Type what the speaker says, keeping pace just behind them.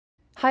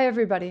Hi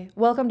everybody,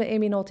 welcome to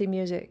Amy Nolte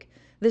Music.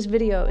 This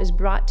video is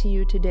brought to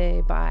you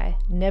today by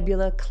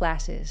Nebula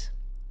Classes.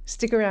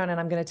 Stick around and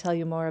I'm going to tell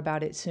you more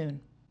about it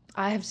soon.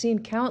 I have seen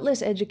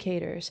countless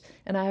educators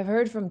and I have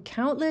heard from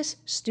countless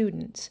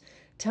students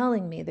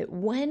telling me that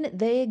when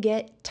they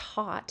get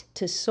taught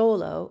to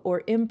solo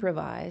or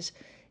improvise,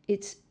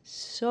 it's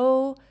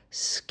so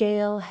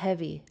scale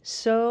heavy,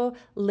 so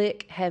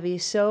lick heavy,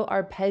 so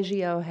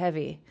arpeggio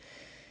heavy.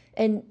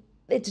 And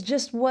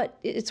it's what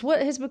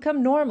has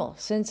become normal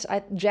since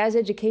jazz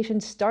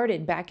education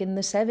started back in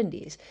the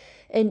 70s.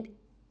 And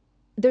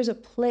there's a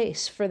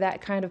place for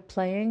that kind of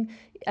playing.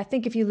 I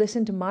think if you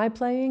listen to my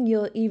playing,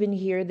 you'll even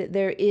hear that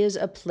there is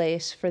a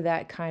place for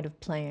that kind of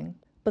playing.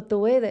 But the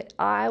way that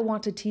I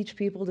want to teach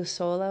people to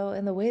solo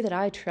and the way that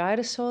I try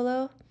to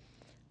solo,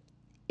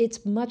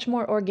 it's much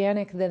more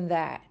organic than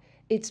that.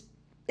 It's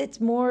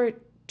more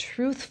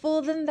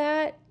truthful than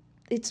that.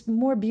 It's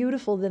more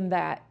beautiful than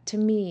that to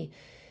me.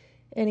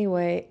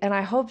 Anyway, and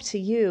I hope to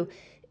you,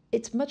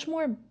 it's much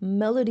more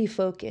melody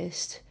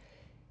focused,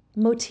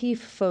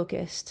 motif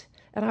focused.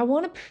 And I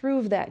want to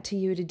prove that to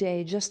you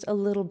today just a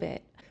little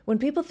bit. When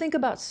people think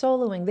about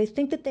soloing, they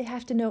think that they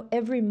have to know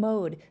every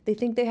mode. They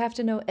think they have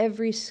to know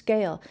every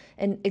scale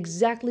and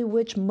exactly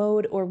which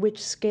mode or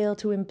which scale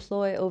to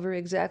employ over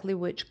exactly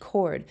which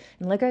chord.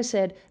 And like I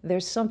said,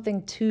 there's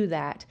something to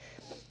that.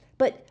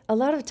 But a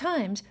lot of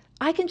times,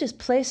 I can just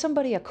play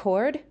somebody a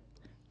chord.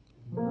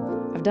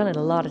 I've done it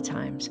a lot of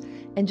times.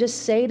 And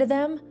just say to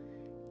them,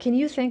 can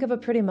you think of a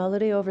pretty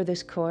melody over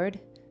this chord?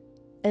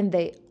 And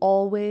they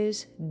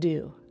always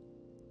do.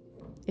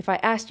 If I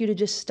asked you to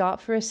just stop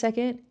for a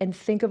second and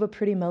think of a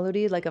pretty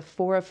melody, like a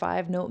 4 or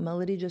 5 note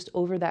melody just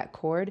over that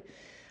chord,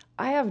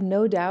 I have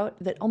no doubt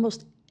that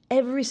almost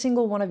every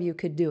single one of you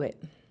could do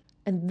it.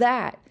 And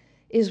that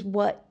is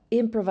what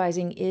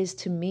improvising is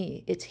to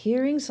me. It's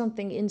hearing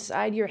something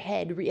inside your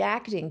head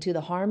reacting to the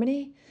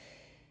harmony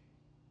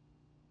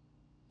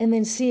and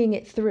then seeing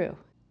it through.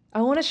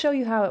 I want to show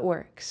you how it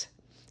works.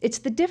 It's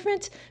the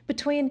difference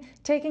between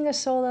taking a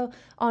solo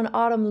on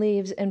Autumn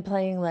Leaves and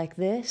playing like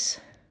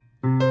this.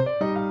 And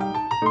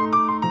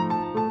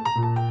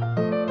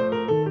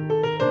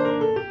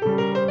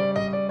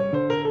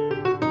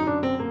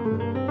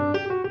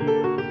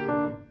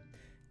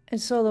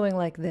soloing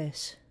like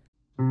this.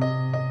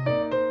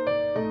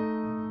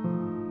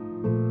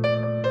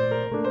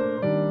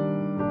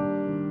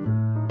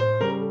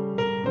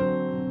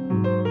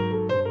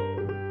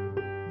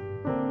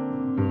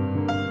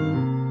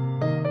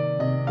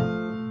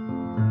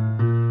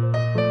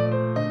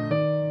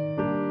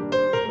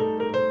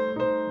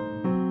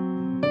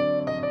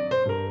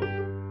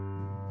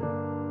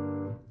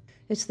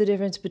 It's the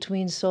difference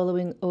between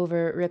soloing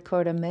over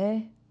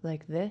Ricorda-me,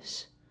 like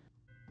this.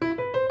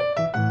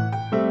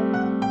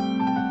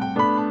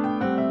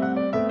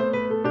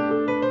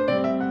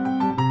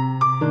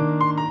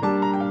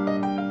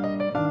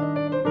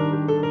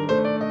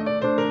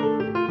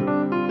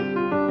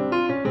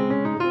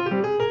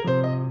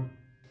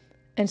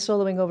 And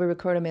soloing over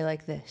Ricorda-me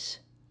like this.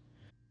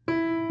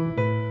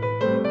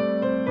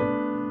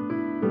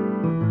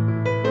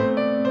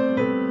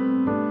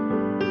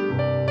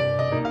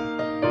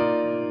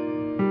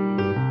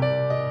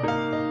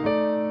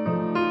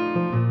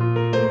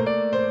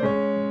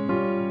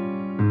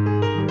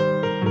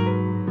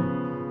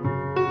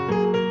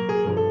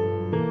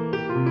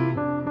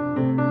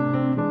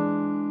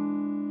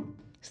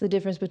 It's the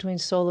difference between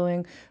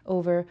soloing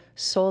over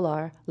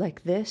Solar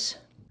like this.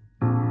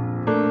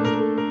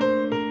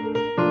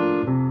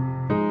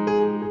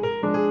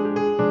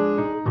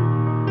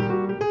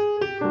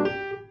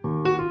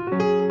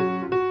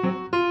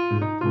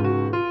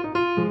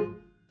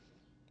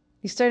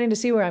 You starting to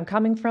see where I'm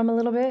coming from a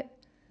little bit?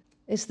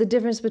 It's the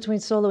difference between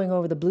soloing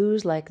over the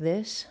blues like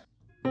this.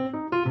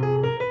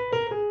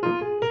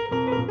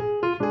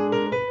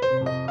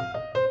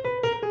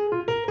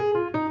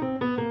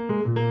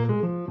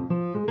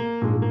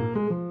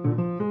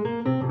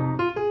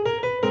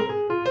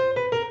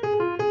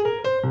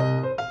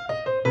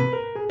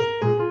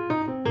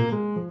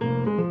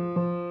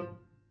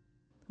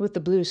 With the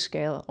blues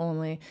scale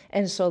only,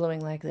 and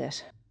soloing like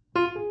this.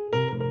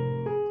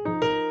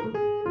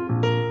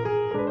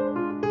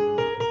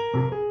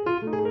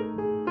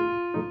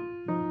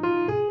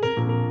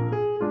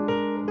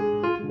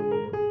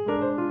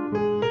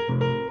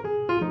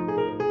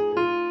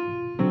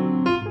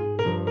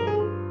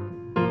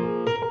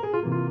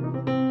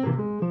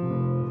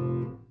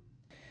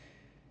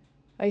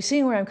 Are you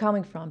seeing where I'm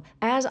coming from?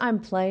 As I'm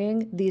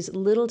playing these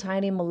little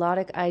tiny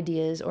melodic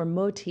ideas or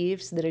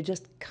motifs that are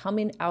just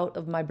coming out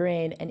of my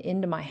brain and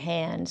into my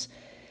hands,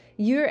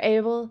 you're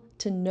able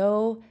to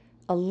know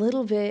a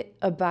little bit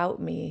about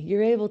me.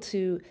 You're able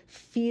to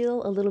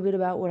feel a little bit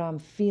about what I'm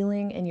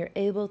feeling, and you're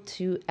able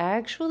to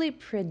actually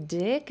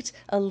predict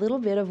a little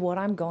bit of what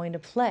I'm going to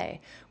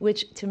play,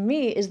 which to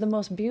me is the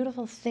most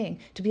beautiful thing,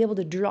 to be able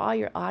to draw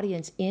your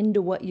audience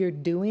into what you're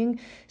doing,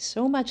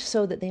 so much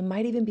so that they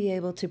might even be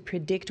able to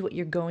predict what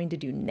you're going to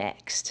do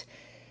next.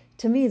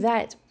 To me,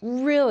 that's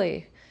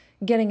really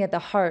getting at the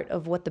heart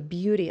of what the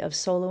beauty of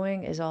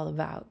soloing is all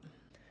about.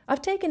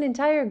 I've taken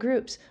entire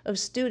groups of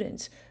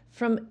students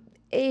from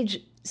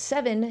age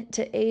 7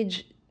 to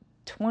age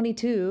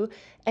 22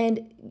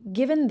 and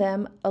given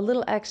them a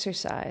little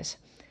exercise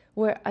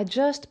where I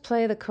just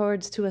play the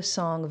chords to a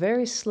song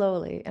very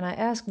slowly, and I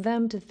ask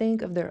them to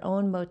think of their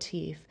own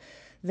motif.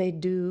 They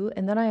do,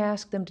 and then I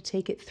ask them to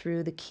take it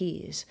through the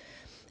keys.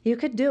 You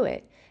could do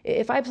it.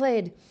 If I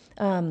played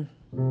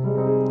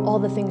All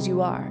the Things You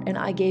Are, and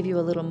I gave you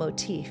a little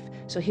motif,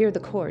 so here are the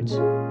chords.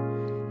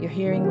 You're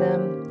hearing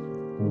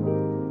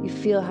them. You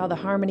feel how the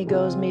harmony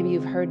goes. Maybe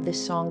you've heard this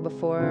song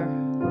before,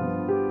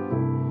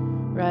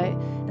 right?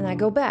 And I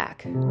go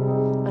back,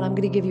 and I'm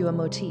going to give you a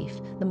motif.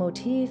 The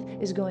motif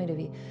is going to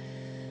be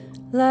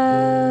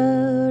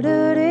la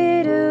do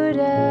dee do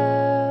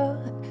da,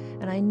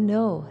 and I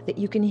know that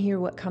you can hear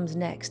what comes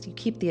next. You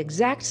keep the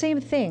exact same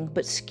thing,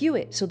 but skew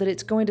it so that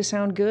it's going to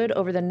sound good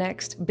over the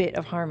next bit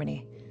of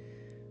harmony.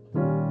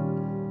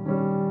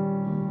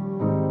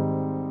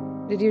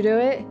 Did you do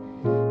it?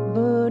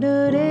 Bo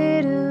do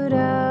dee do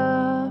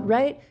da,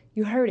 right?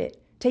 You heard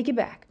it. Take it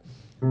back.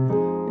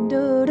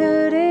 Do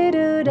do dee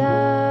do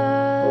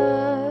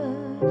da,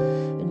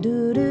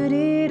 do do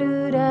dee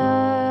do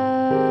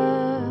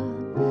da,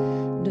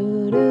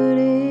 do do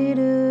dee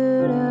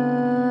do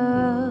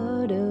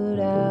da, do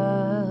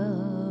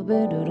da,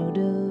 ba do do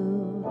do.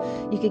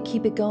 You could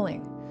keep it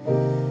going.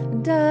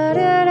 Da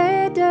da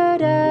da da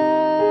da,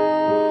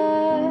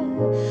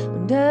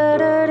 da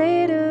da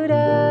dee do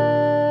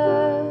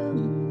da,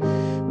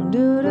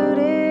 do do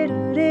dee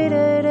do dee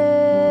da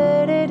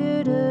da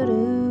do do do.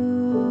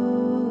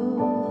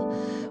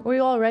 Were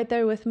you all right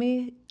there with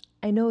me?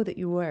 I know that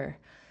you were.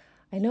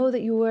 I know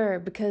that you were,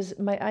 because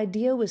my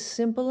idea was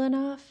simple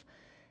enough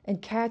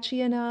and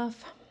catchy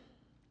enough,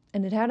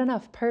 and it had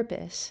enough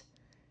purpose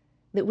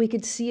that we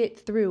could see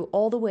it through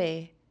all the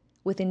way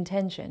with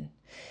intention.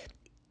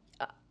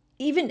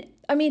 Even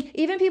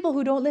people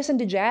who don't listen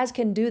to jazz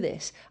can do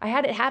this. I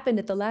had it happen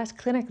at the last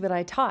clinic that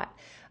I taught.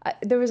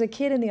 There was a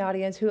kid in the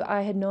audience who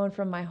I had known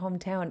from my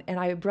hometown, and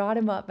I brought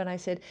him up and I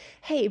said,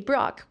 "Hey,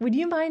 Brock, would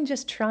you mind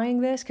just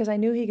trying this?" Because I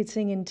knew he could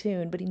sing in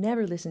tune, but he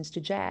never listens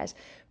to jazz.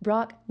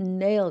 Brock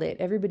nailed it.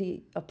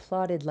 Everybody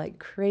applauded like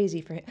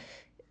crazy for him.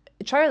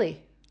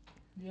 Charlie,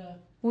 Yeah.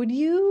 would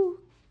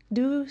you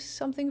do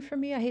something for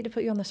me? I hate to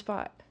put you on the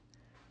spot.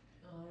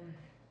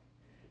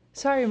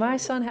 Sorry, my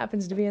son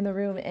happens to be in the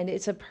room, and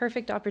it's a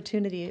perfect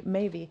opportunity,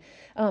 maybe.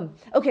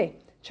 Okay,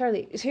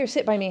 Charlie, here,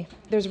 sit by me.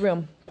 There's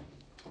room.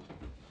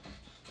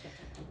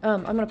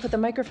 I'm going to put the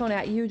microphone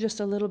at you just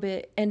a little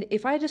bit, and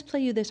if I just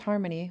play you this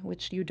harmony,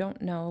 which you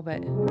don't know,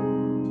 but...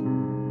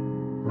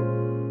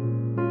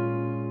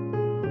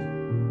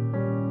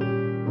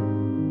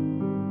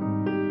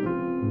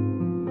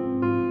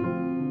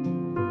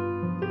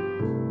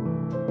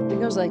 it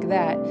goes like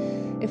that.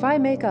 If I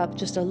make up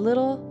just a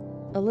little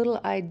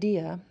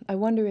idea, I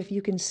wonder if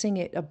you can sing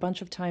it a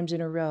bunch of times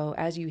in a row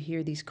as you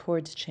hear these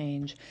chords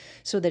change,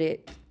 so that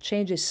it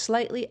changes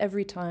slightly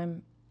every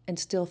time and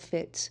still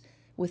fits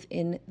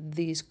within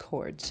these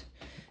chords.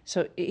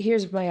 So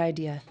here's my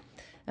idea.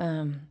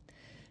 Da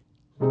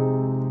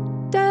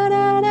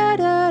da da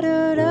da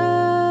da da.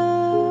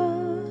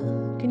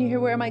 Can you hear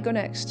where I might go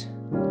next?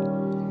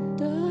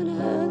 Da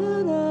da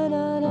da da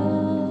da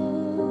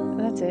da.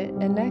 That's it.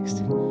 And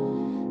next?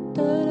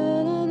 Da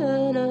da da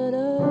da da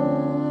da.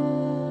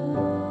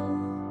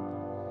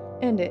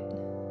 End it.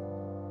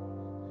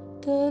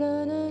 Da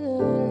da da da.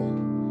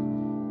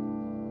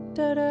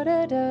 Da da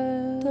da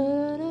da.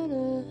 Da da da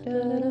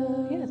da.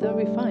 Yeah, that'll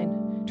be fine.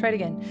 Try it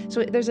again.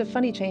 So there's a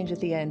funny change at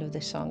the end of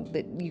this song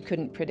that you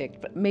couldn't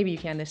predict, but maybe you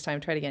can this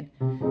time. Try it again.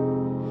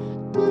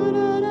 Da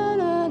da da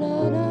da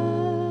da da.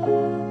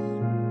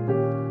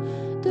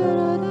 Da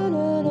da da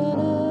da da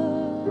da.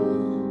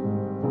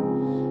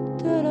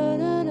 Da da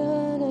da da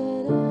da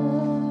da.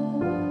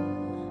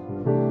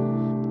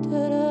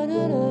 Da da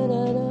da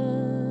da da.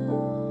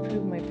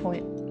 Prove my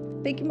point.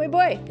 Thank you, my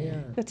boy.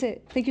 Yeah. That's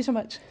it. Thank you so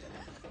much.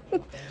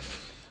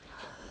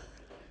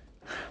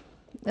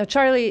 Now,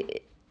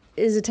 Charlie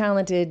is a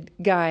talented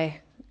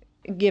guy,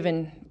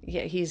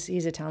 he's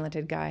a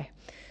talented guy.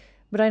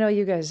 But I know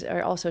you guys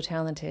are also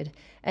talented.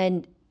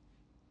 And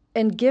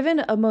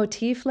given a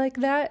motif like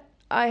that,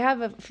 I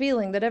have a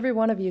feeling that every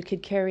one of you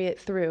could carry it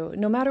through,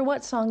 no matter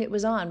what song it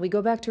was on. We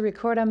go back to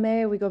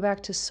Ricordame, we go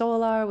back to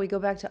Solar, we go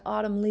back to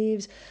Autumn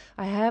Leaves.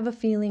 I have a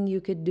feeling you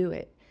could do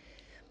it.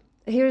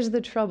 Here's the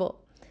trouble.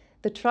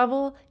 The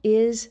trouble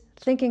is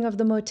thinking of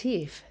the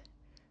motif.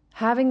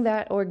 Having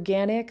that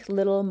organic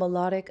little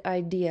melodic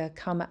idea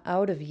come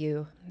out of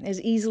you as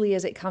easily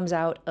as it comes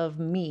out of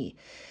me.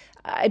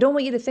 I don't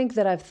want you to think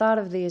that I've thought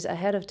of these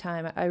ahead of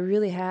time. I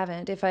really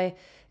haven't. If I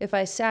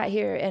sat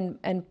here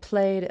and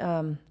played,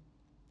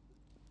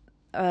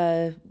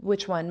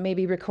 which one?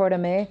 Maybe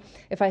Ricordame.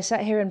 If I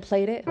sat here and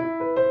played it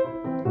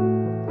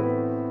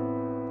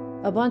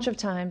a bunch of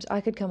times, I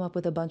could come up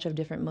with a bunch of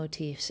different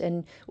motifs.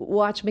 And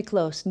watch me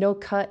close. No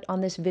cut on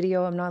this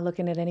video. I'm not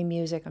looking at any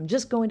music. I'm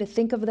just going to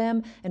think of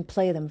them and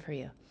play them for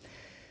you.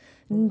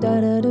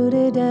 Da da do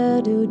da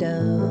da do da.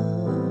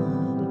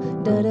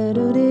 Da da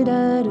do da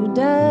da do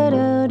da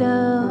da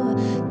da.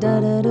 Da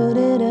da do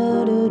da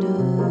da do do.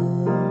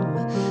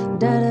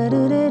 Da da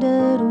do da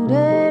da do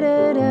da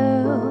da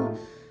da.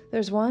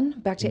 There's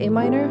one. Back to A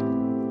minor.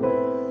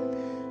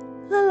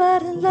 La la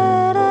da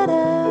la da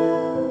da.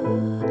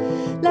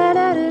 La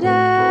da da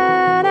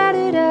da da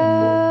da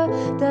da.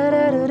 Da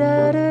da da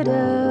da da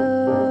da.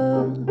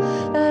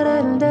 La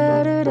da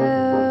da da da.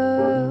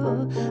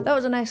 That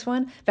was a nice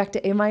one. Back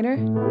to A minor.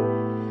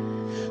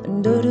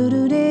 Do do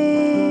do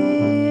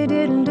day,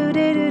 do do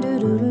day, do do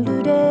do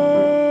do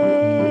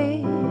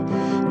day,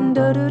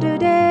 do do do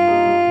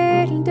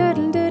day, do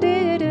do do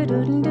do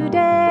do do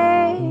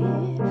day.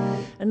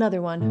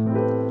 Another one.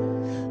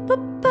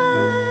 Ba-ba,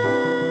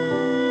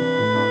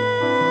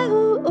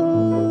 ooh,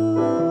 ooh.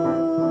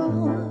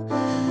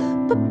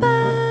 Ba-ba,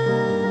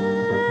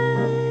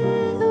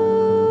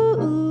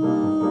 ooh,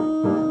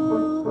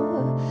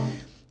 ooh.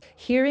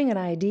 Hearing an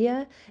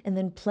idea and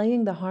then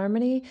playing the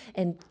harmony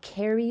and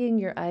carrying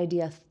your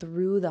idea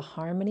through the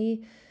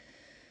harmony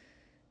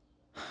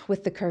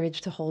with the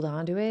courage to hold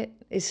on to it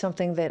is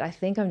something that I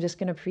think I'm just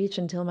going to preach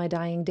until my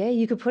dying day.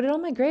 You could put it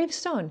on my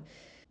gravestone.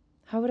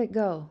 How would it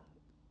go?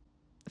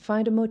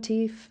 Find a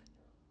motif,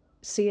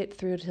 see it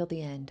through till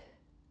the end.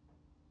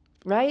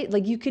 Right?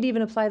 Like you could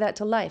even apply that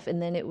to life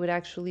and then it would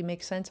actually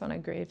make sense on a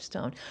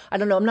gravestone. I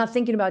don't know. I'm not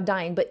thinking about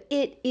dying, but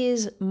it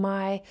is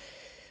my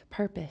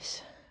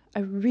purpose. I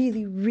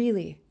really,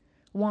 really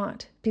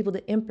want people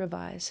to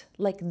improvise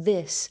like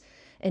this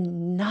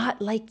and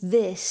not like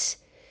this.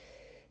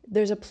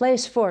 There's a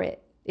place for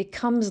it. It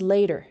comes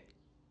later.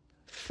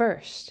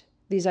 First,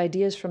 these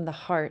ideas from the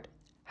heart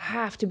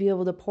have to be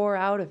able to pour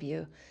out of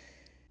you.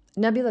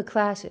 Nebula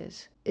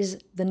Classes is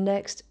the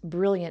next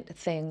brilliant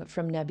thing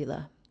from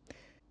Nebula.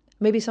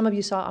 Maybe some of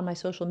you saw on my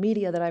social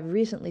media that I've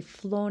recently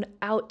flown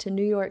out to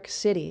New York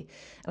City,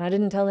 and I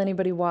didn't tell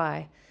anybody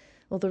why.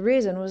 Well, the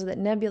reason was that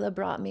Nebula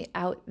brought me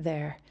out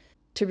there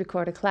to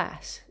record a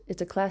class.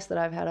 It's a class that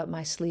I've had up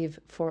my sleeve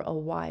for a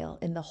while,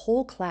 and the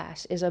whole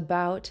class is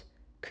about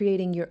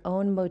creating your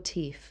own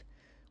motif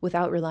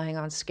without relying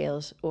on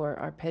scales or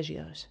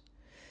arpeggios.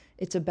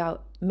 It's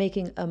about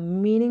making a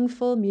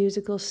meaningful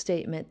musical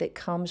statement that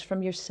comes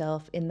from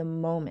yourself in the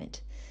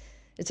moment.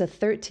 It's a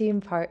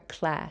 13-part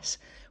class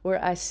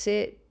where I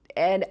sit,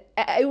 and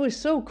it was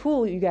so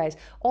cool, you guys.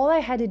 All I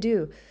had to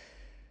do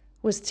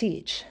was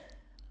teach.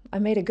 I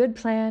made a good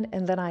plan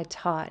and then I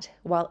taught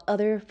while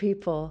other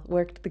people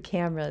worked the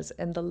cameras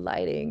and the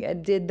lighting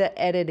and did the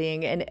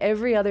editing and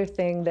every other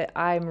thing that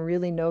I'm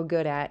really no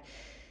good at.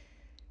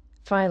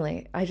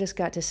 Finally, I just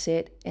got to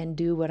sit and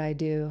do what I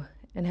do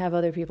and have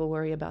other people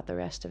worry about the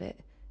rest of it.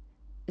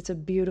 It's a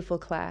beautiful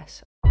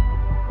class.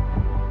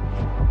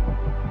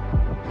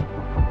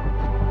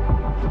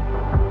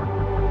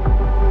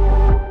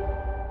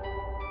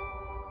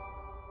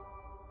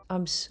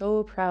 I'm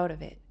so proud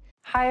of it.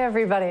 Hi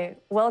everybody,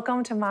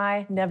 welcome to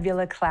my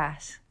Nebula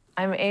class.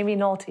 I'm Amy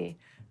Nolte.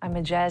 I'm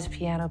a jazz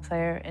piano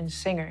player and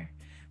singer.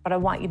 But I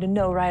want you to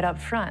know right up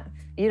front,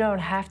 you don't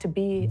have to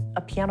be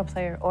a piano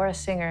player or a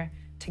singer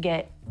to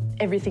get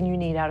everything you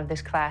need out of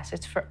this class.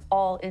 It's for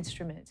all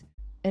instruments.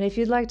 And if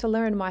you'd like to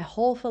learn my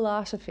whole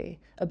philosophy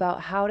about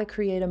how to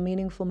create a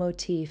meaningful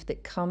motif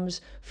that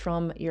comes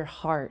from your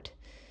heart,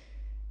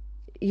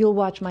 you'll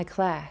watch my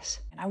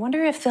class. And I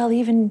wonder if they'll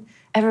even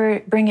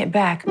ever bring it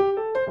back.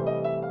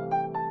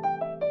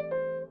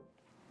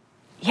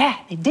 Yeah,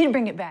 they did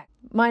bring it back.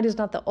 Mine is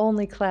not the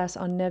only class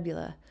on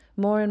Nebula.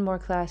 More and more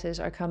classes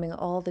are coming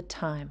all the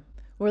time.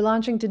 We're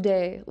launching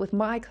today with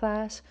my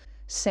class,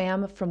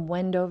 Sam from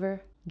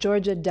Wendover,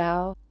 Georgia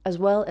Dow, as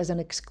well as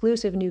an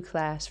exclusive new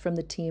class from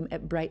the team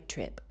at Bright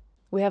Trip.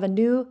 We have a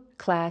new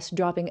class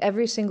dropping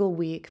every single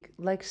week,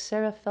 like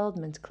Sarah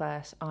Feldman's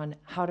class on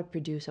how to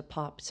produce a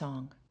pop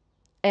song.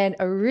 And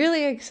a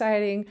really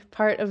exciting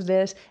part of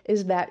this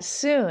is that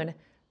soon,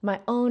 my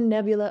own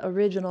Nebula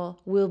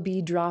original will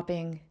be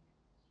dropping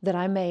that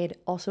I made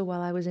also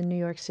while I was in New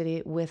York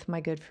City with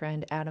my good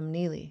friend Adam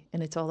Neely,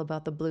 and it's all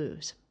about the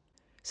blues.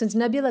 Since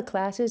Nebula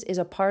Classes is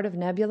a part of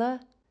Nebula,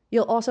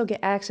 you'll also get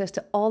access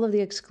to all of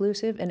the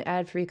exclusive and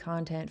ad-free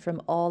content from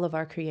all of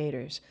our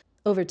creators.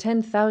 Over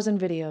 10,000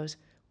 videos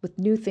with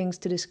new things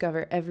to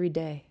discover every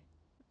day.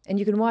 And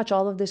you can watch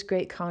all of this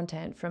great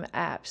content from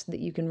apps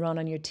that you can run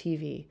on your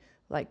TV,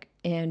 like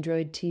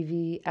Android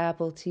TV,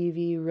 Apple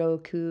TV,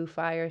 Roku,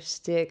 Fire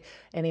Stick,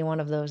 any one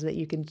of those that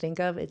you can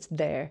think of, it's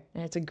there.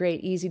 And it's a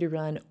great, easy to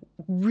run,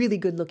 really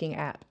good looking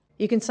app.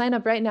 You can sign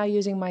up right now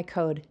using my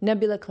code,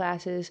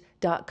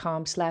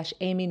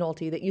 nebulaclasses.com/Amy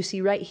Nolte, that you see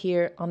right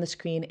here on the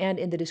screen and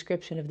in the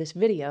description of this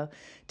video,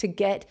 to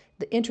get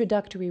the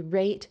introductory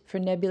rate for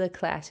Nebula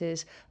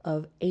Classes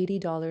of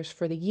 $80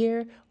 for the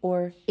year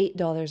or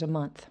 $8 a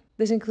month.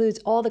 This includes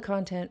all the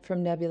content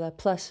from Nebula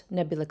plus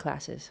Nebula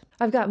Classes.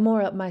 I've got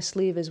more up my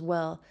sleeve as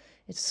well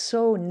It's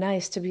so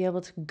nice to be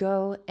able to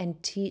go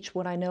and teach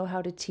what I know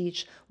how to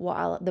teach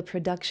while the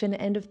production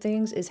end of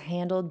things is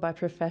handled by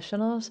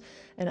professionals.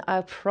 And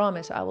I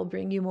promise I will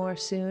bring you more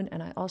soon.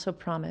 And I also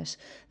promise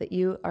that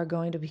you are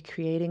going to be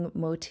creating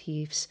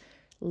motifs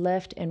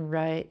left and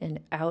right and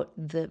out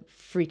the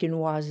freaking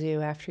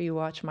wazoo after you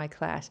watch my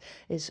class.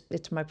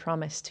 It's my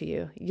promise to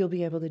you. You'll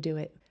be able to do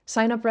it.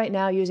 Sign up right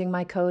now using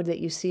my code that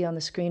you see on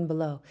the screen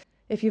below.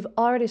 If you've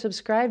already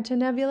subscribed to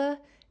Nebula,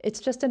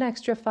 it's just an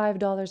extra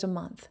 $5 a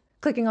month.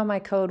 Clicking on my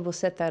code will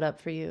set that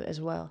up for you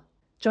as well.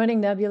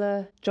 Joining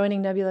Nebula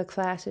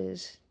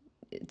classes,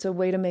 it's a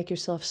way to make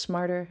yourself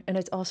smarter, and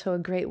it's also a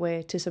great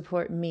way to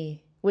support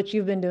me, which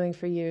you've been doing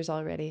for years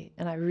already,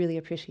 and I really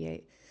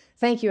appreciate.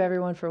 Thank you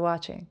everyone for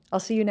watching. I'll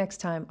see you next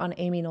time on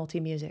Amy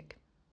Nolte Music.